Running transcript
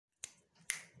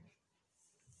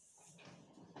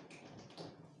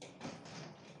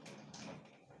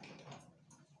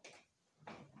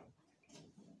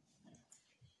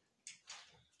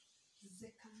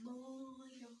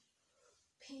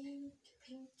pink,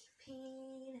 pink,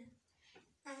 pink.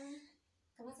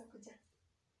 Kama za kuja.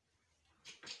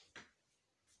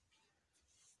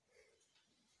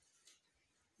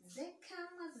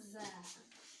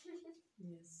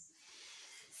 Yes.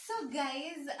 So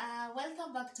guys,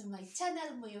 welcome back to my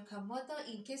channel Moyo Kamoto.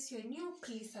 In case you're new,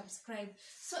 please subscribe.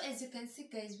 So as you can see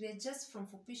guys, we are just from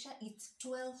Fupisha. It's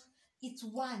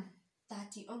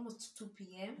 1:30, almost 2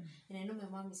 p.m. And I know my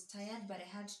mom is tired, but I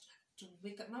had to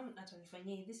wake up. Mom,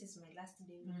 this is my last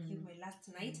day with you, my last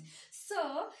night.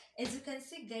 So as you can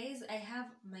see guys, I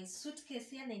have my suitcase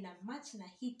here na ina match na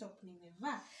hii top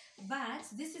nimevaa.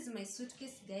 But this is my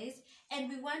suitcase guys, and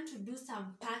we want to do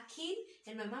some packing,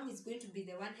 and my mom is going to be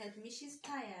the one helping me. She's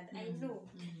tired, I know.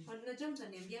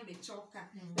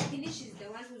 Lakini she's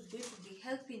the one who's going to be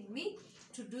helping me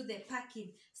to do the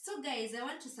packing. So guys, I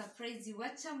want to surprise you.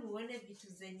 Wacha muone vitu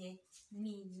zenye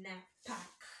nina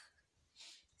pack.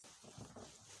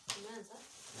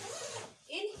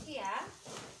 In here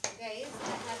guys,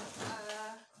 I have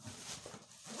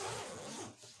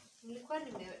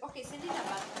okay, send it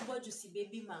about juicy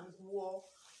baby manguo.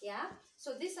 Yeah,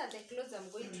 so these are the clothes I'm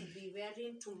going to be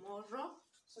wearing tomorrow.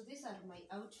 So these are my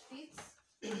outfits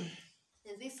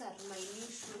and these are my new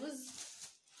shoes.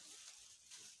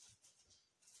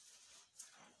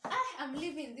 I'm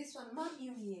leaving this one. Mom,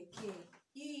 you nieke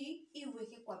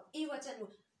iweke kwa wacha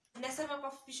nasema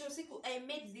kwa Fupisha usiku. I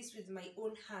made this with my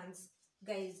own hands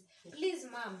guys. Please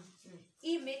mom,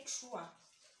 make sure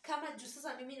kama juu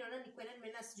sasa mimi naona nikwenda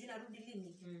nimeenda sijui narudi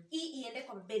lini. Iende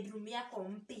kwa bedroom yako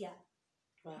mpya.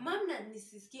 Mom na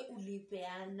nisisikie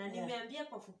ulipeana. Nimeambia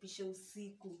kwa Fupisha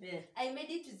usiku. I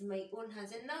made it with my own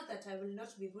hands, and now that I will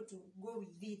not be able to go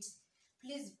with it,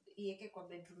 please iweke kwa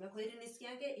bedroom yako. Ili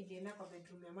nisikiange ilienda kwa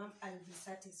bedroom ya mom, I'll be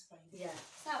satisfied. Yeah.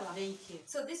 Sawa? Thank you.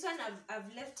 So this one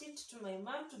I've left it to my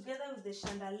mom together with the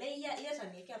chandelier. Yes,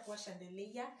 aniwekea kwa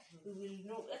chandelier. We will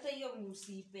know. Hata hiyo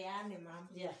msipeane mom.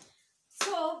 Yeah.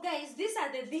 So guys, these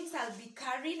are the things I'll be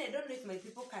carrying. I don't know if my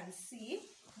people can see.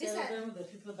 These are the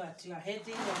people that you are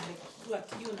heading on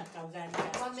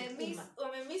the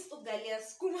miss ugali ya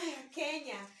sukuma ya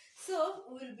Kenya. So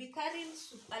we'll be carrying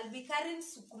I'll be carrying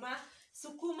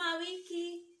sukuma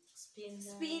wiki,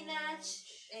 spinach,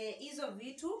 hizo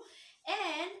vitu,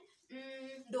 and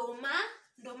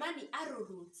ndoma ni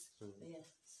arrowroots. Yes.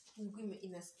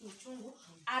 Inasikia chungu.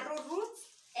 Arrowroots,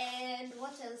 and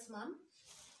what else mom?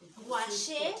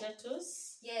 Ngwashe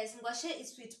potatoes. Yes, ngwashe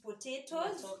is sweet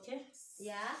potatoes. Matoke.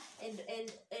 Yeah, and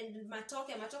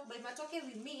matoke. By matoke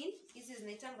we mean this is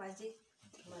naitangwaje?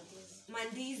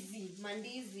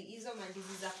 Mandizi. Hizo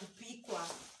mandizi za kupikwa.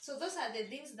 So those are the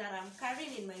things that I'm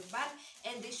carrying in my bag,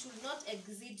 and they should not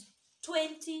exceed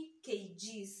 20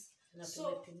 kgs.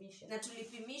 Na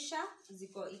tulipimisha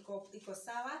iko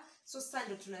sawa. So sasa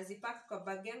ndo tunazipack kwa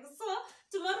bag yangu. So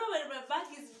tomorrow when my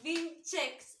bag is being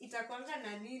checked, itakwanga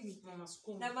na nini?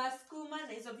 Na maskuma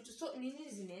na hizo vitu. So nini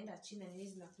zinaenda chini na nini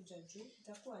zinakuja juu?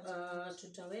 Itakuwa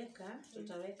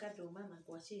tutaweka doma na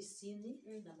kuacha isini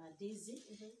na madizi.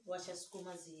 Wacha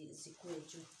skuma zikue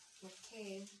juu.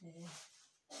 Okay.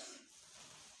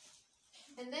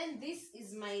 And then this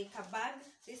is my kabag.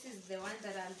 This is the one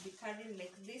that I'll be carrying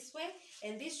like this way,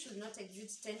 and this should not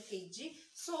exceed 10 kg.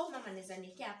 So mama anaweza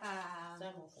niekea hapa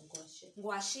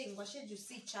ngwashe juu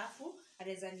si chafu.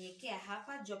 Anaweza niekea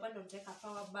hapa juu hapa ndo nitaweka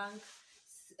power bank.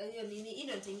 Hiyo nini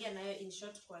ndo nitaingia nayo in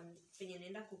short kwa penye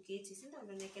naenda kuketi. Si ndo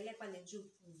niekelea pale juu.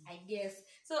 I guess.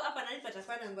 So hapa nani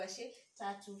patakuwa na ngwashe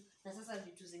 3. Na sasa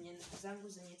vitu zangu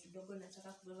zenye kidogo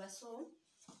nataka kubeba. So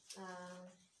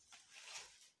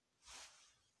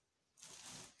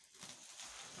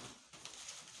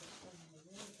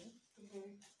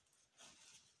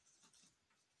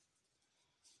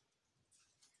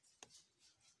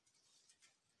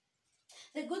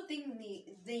the good thing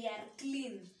they are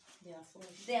clean.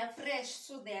 They are fresh,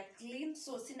 so they are clean.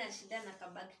 So sina shida na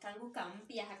kabagi kangu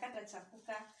kampya, hakata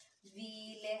chapuka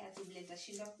vile ati vile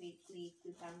tashinda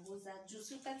kuipanguza.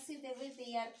 Just you can see the way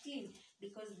they are clean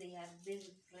because they are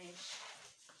very fresh.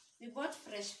 We bought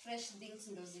fresh things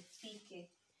ndo zifike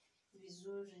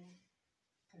vizuri.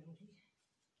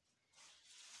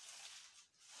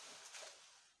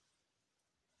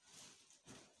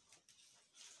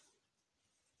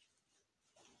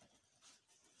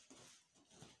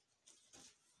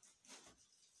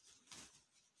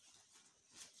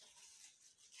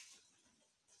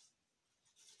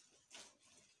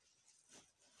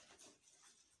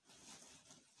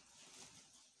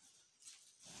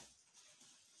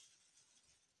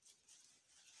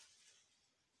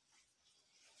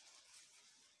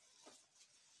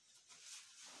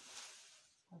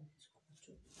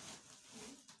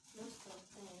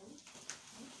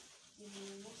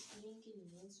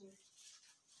 vizuri.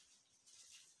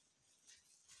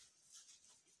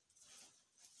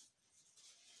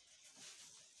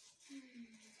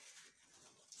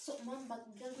 So mama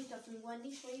yangu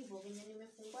itafunguanishwa hivyo venye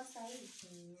nimefungua saa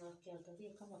hii.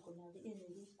 Wakiangalia kama kuna ile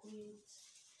liquid.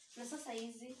 Na sasa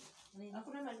hizi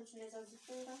hakuna mali tunaweza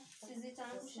zifunga.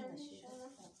 Sizitaangusha nisha.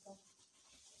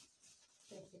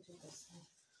 Kile kitu kasa.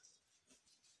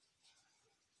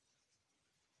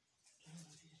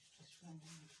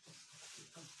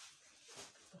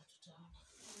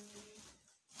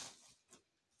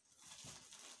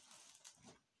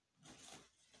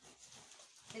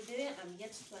 The way I'm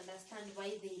yet to understand why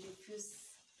they refuse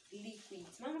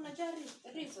liquids. Mama, unajua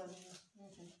reason?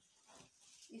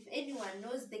 If anyone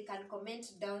knows, they can comment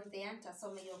down there and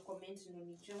tasoma your comment.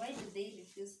 Why do they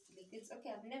refuse liquids?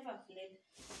 Okay, I've never played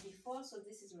before, so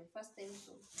this is my first time.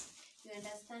 So you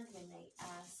understand when I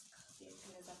ask.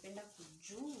 Tunaweza penda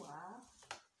kujua.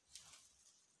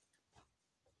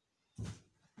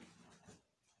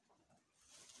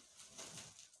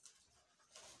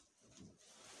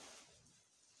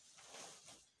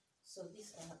 So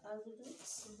these are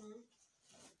algorithms.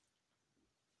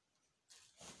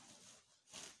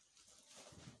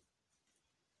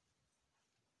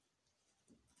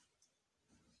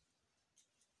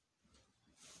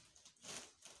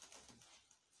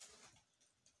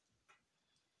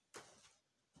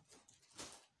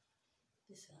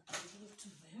 These are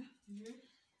algorithms.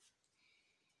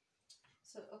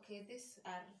 So okay, these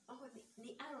are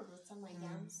the arrow rods are my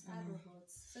yams. Arrow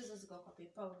rods. So those go kwa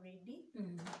paper already.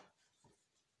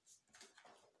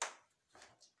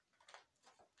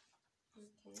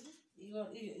 Okay. You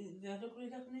are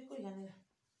looking at me, Koyana.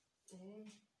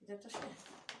 That's a shame.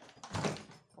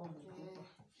 Oh,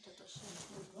 That's a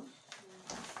shame.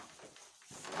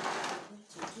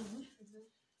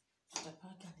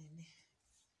 Tutapaka nini?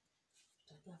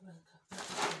 Tutapaka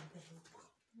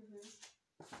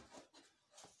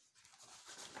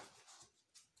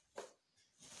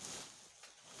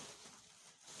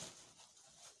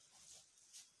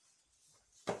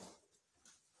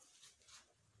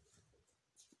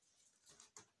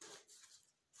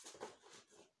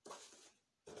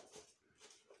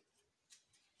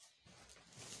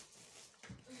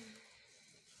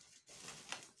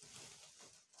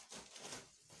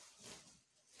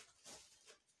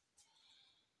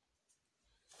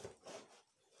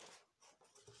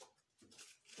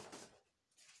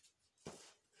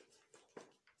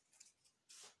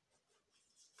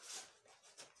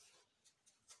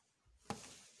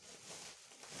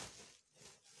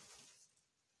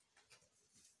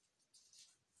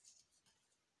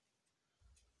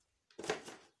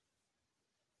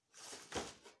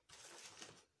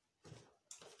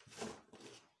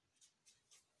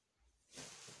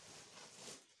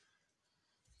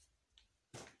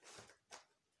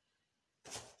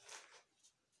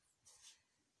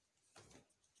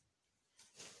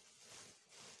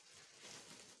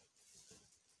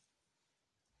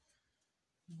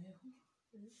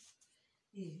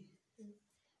hii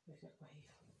weka kwa hiyo.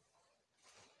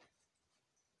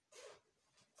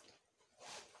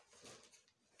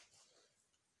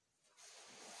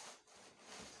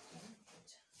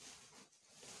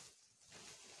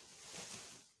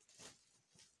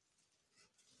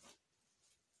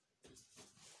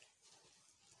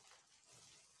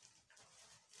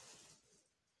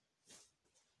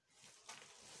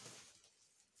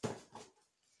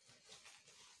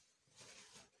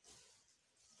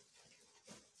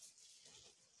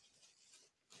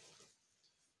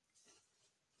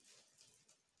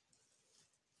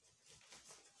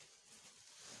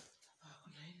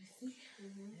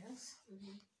 Yes.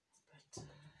 But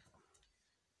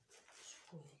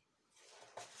school.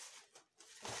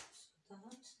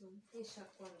 So that Isha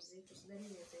kwa mzito. Sidhani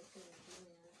niweza ika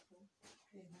nyingine hapo.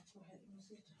 inakuwa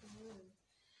mzito.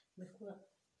 Mekula.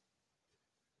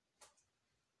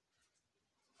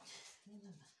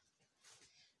 Nina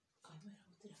kamera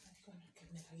utira katika na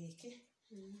kamera yake.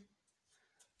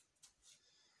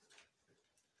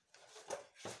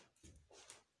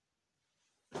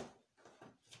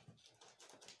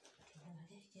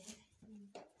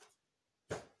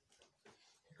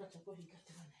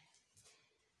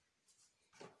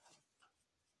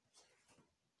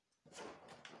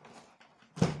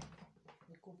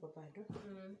 Nikupa bado.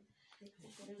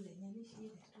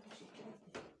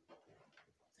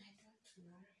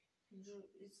 Juu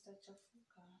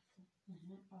itachafuka hapo.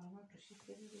 Ama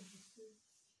tushike ile vizuri.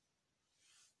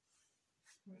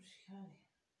 Mshikane.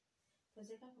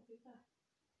 Tazeka kwa pipa.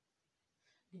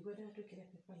 Nigwada tu kile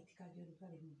pipa itikaje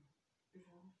rugari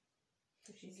mno.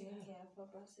 Tushike hapa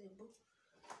basi hebu.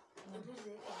 Hebu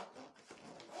zeka hapo.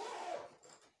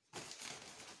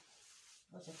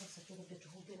 Tunakuja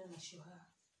tuhubiri na shuha.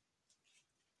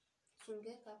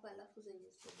 Tungeka hapa alafu zenye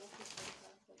zibaki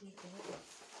hapa.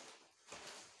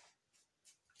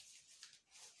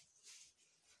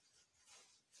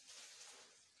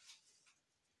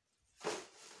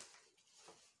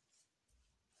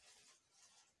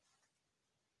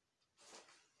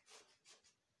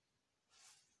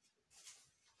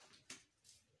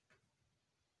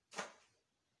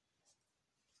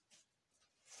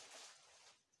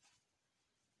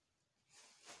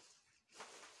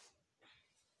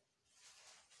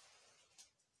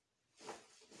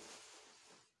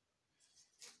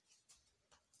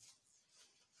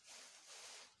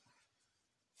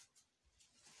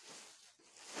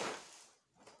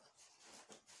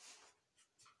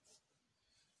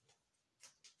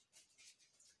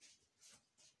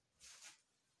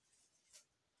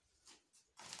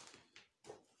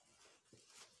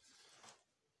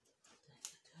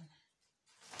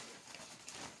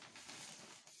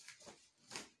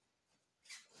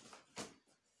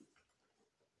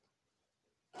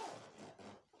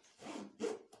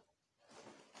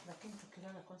 Lakini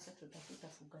tukilala kwanza tutafuta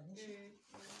fuganisho.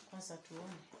 Kwanza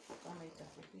tuone kama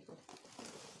itafupika.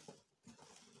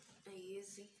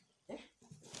 Haiwezi.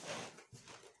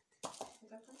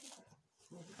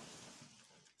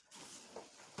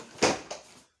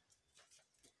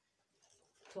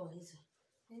 Toa hizo.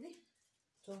 Nini?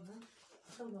 Toa.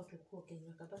 Kama utakuwa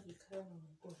Kenya kabaki kama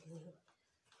unakuwa Kenya.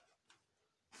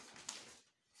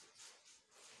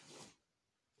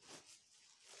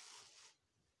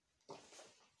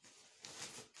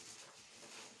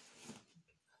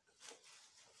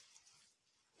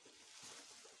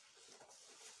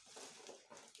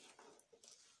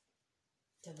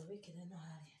 Wiki na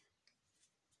hali.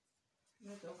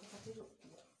 Ndio ukapatilo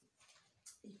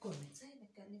Ikome.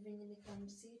 Sasa ni venye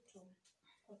nikamzito.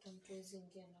 Hata mtu aweze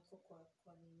ingia nako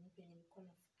kwa nini penye nilikuwa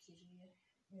nafikiria.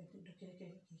 Ndio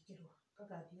kile kikirwa.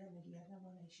 Kaka amelia na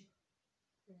mwanaishi.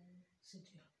 Sio.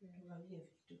 Tuangalie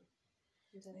vitu.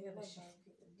 Ndio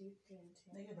different.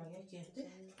 Ndio bagi yake.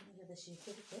 Ndio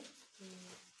shikiri kwa.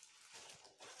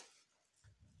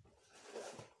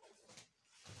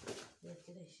 Ya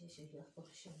kile shisha ya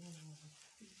kushona na.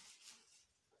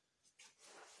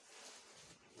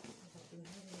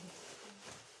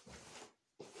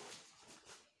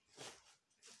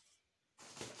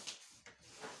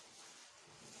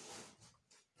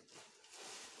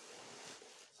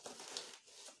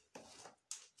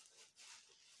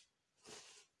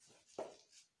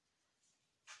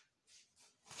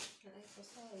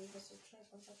 Sasa hivi sio try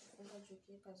kwanza kufunga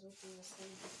juki kazi zote za sasa.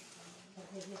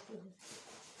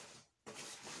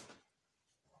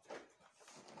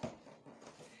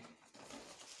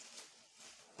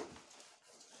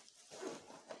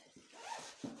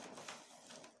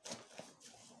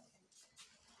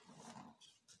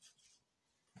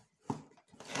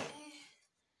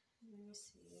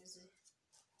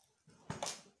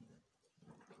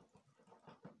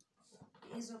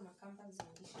 Hizo makamba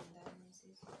zingisha ndani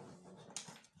sisi.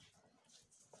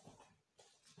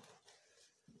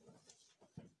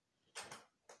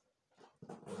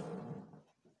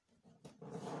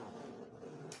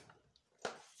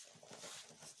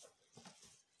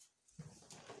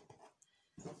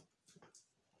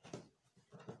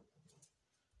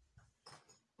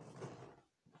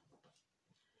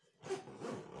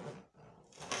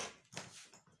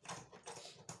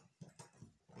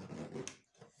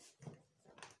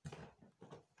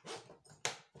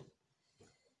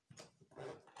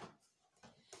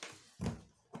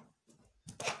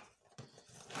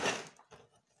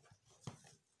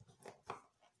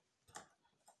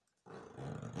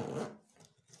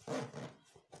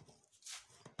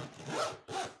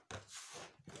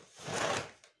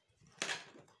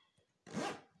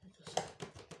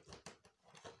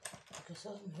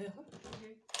 Sawa mweho.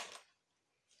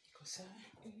 Iko sawa.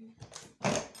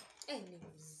 Ni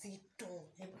mzito.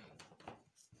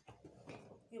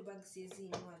 Hiyo bag siwezi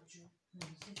inua juu.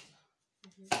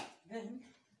 Mzito. Then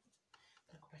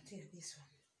takupatia this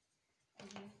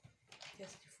one.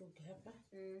 Just fuge hapa.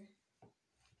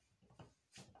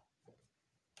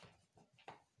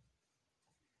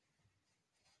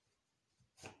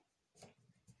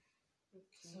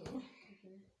 So,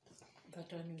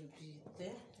 that one will be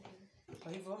there.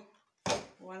 Kwa hivyo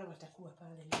wale watakuwa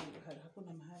pale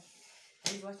hakuna mahali.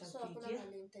 Kwa hivyo acha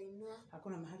ukiingia.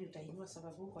 Hakuna mahali utainua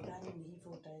sababu uko ndani ni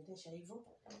hivyo utaendesha hivyo.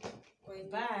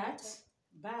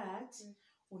 But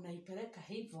unaipeleka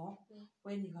hivyo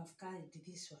when you have carried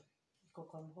this one. Iko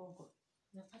kwa mgongo.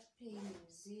 Na pia ni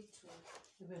mzito.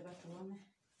 Ibeba tuone.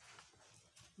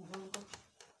 Mgongo.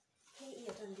 Hii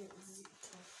hata ndio mzito.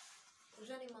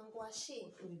 Unajua ni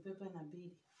mangwashi. Ulibeba na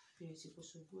mbili. pia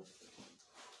isikusumbue.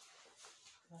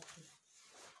 Gatu.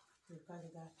 Ukale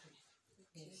gatu.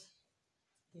 Yes.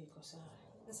 Iko sawa.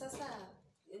 Na sasa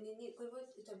nini kwa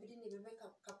hivyo itabidi nibebe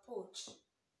kapoch.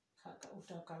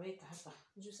 Utakaweka hapa.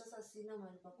 Juu sasa sina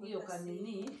mahali pa kuweka. Hiyo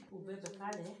kanini ubebe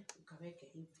pale ukaweke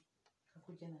hivi.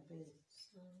 Kakuja na mbele.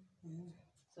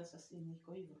 Sasa si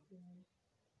niko hivyo.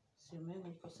 Sio mema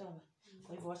iko sawa.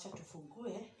 Kwa hivyo acha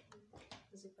tufungue.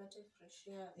 Zipate fresh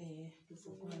air.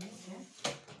 Tufungue nje.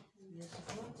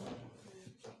 Yasipote.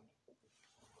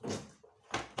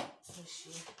 Fresh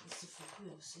air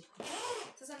isifungue usiku.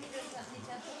 Sasa nitatoka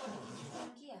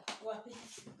nikifungia. Wapi?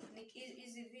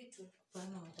 Hizi vitu.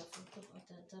 Bana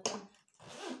watataka.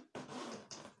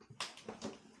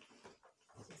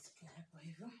 Sisikia hapo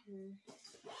hivyo.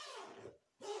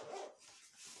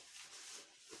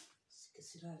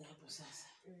 Sikisirale hapo sasa.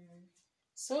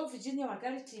 So Virginia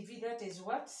Wangari TV, that is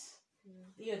what?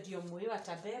 Hiyo ndio moyo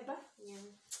atabeba. Yeah.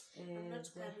 I'm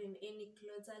not carrying any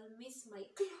clothes. I'll miss my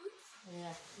clothes.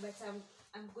 Yeah. But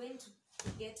I'm going to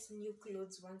get new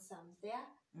clothes once I'm there.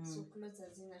 So clothes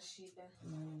hazina shida.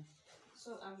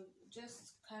 So I'm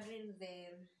just carrying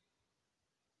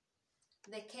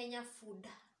the Kenya food.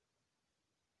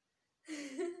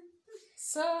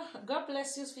 So God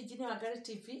bless you, Virginia Wangari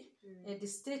TV, and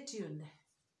stay tuned.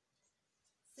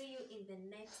 See you in the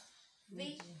next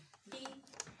video.